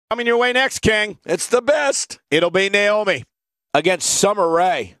Coming your way next, King. It's the best. It'll be Naomi against Summer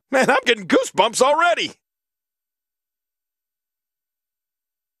Rae. Man, I'm getting goosebumps already.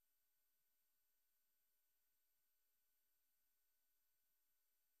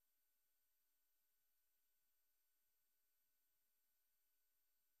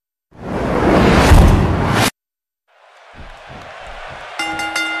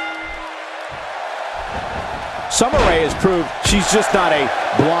 Summer Rae has proved she's just not a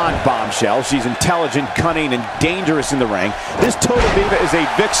blonde bombshell. She's intelligent, cunning, and dangerous in the ring. This Total Diva is a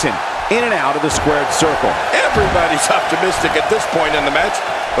vixen in and out of the squared circle. Everybody's optimistic at this point in the match,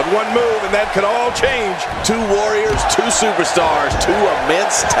 but one move and that could all change. Two warriors, two superstars, two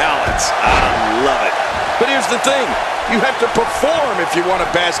immense talents. I love it. But here's the thing. You have to perform if you want to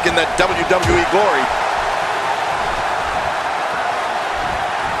bask in that WWE glory.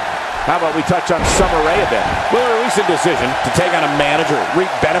 How about we touch on Summer Rae a bit? Will her recent decision to take on a manager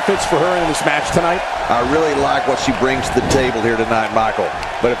reap benefits for her in this match tonight? I really like what she brings to the table here tonight, Michael.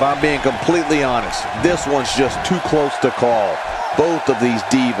 But if I'm being completely honest, this one's just too close to call. Both of these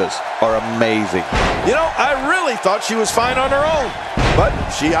divas are amazing. You know, I really thought she was fine on her own, but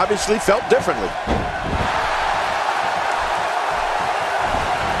she obviously felt differently.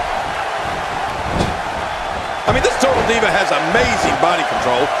 I mean, this Total Diva has amazing body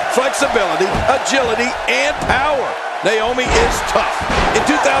control, flexibility, agility, and power. Naomi is tough. In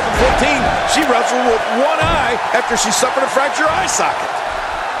 2014, she wrestled with one eye after she suffered a fractured eye socket.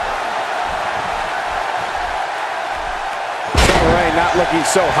 Summer Rae not looking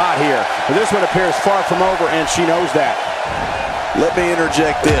so hot here, but this one appears far from over, and she knows that. Let me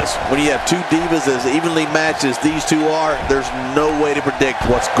interject this. When you have two divas as evenly matched as these two are, there's no way to predict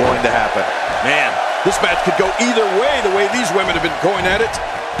what's going to happen. Man, this match could go either way the way these women have been going at it.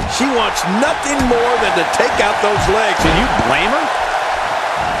 She wants nothing more than to take out those legs. Can you blame her?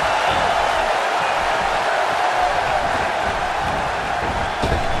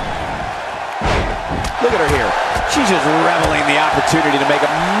 Look at her here. She's just reveling the opportunity to make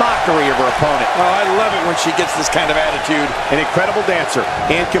a mockery of her opponent. Oh, I love it when she gets this kind of attitude. An incredible dancer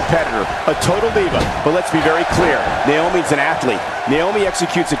and competitor, a total diva. But let's be very clear, Naomi's an athlete. Naomi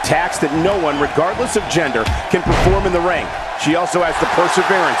executes attacks that no one, regardless of gender, can perform in the ring. She also has the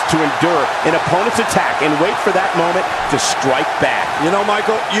perseverance to endure an opponent's attack and wait for that moment to strike back. You know,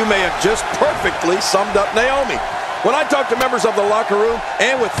 Michael, you may have just perfectly summed up Naomi. When I talk to members of the locker room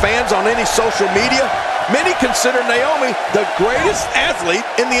and with fans on any social media, many consider Naomi the greatest athlete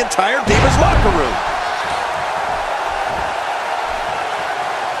in the entire Divas locker room.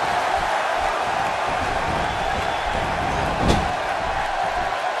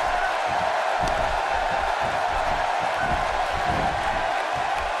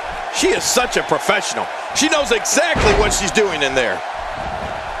 She is such a professional. She knows exactly what she's doing in there.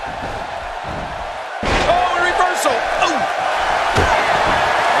 Oh, a reversal. Oh.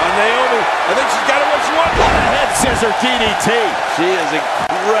 Naomi, I think she's got it what she wants. What a head scissor DDT. She is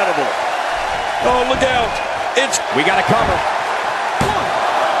incredible. Oh, look out. We got to cover.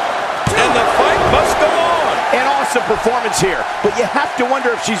 And the fight must go on. An awesome performance here, but you have to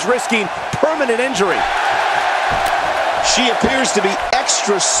wonder if she's risking permanent injury. She appears to be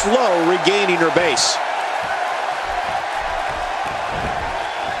extra slow regaining her base.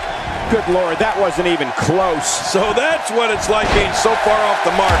 Good Lord, that wasn't even close. So that's what it's like being so far off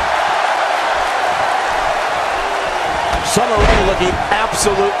the mark. Summer Rae looking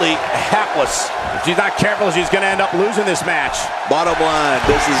absolutely hapless. If she's not careful, she's going to end up losing this match. Bottom line,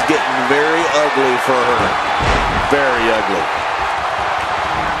 this is getting very ugly for her. Very ugly.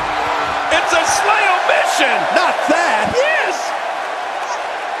 It's a sleigh omission. Not that. Yes.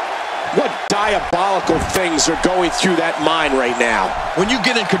 What diabolical things are going through that mind right now? When you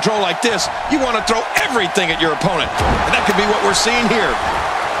get in control like this, you want to throw everything at your opponent. And that could be what we're seeing here.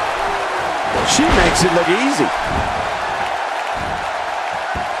 She makes it look easy.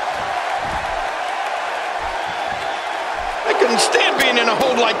 I couldn't stand being in a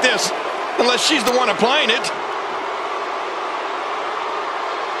hold like this unless she's the one applying it.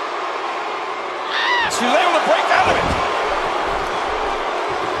 She's able to break out of it.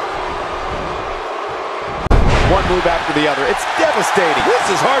 One move after the other. It's devastating. This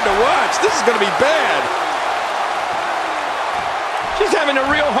is hard to watch. This is going to be bad. She's having a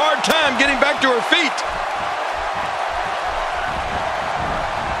real hard time getting back to her feet.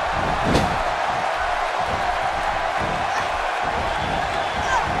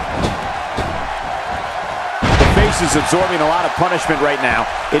 The face is absorbing a lot of punishment right now.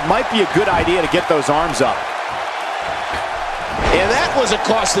 It might be a good idea to get those arms up. And that was a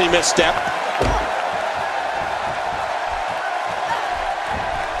costly misstep.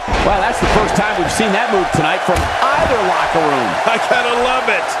 Well, that's the first time we've seen that move tonight from either locker room. I gotta love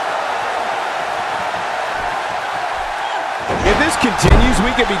it. If this continues,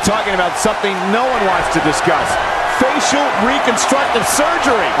 we could be talking about something no one wants to discuss. Facial reconstructive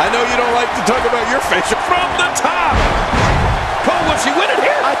surgery. I know you don't like to talk about your facial. From the top. Cole, will she win it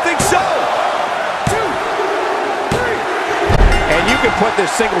here? I think so. 2, 3. And you can put this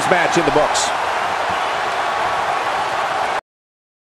singles match in the books.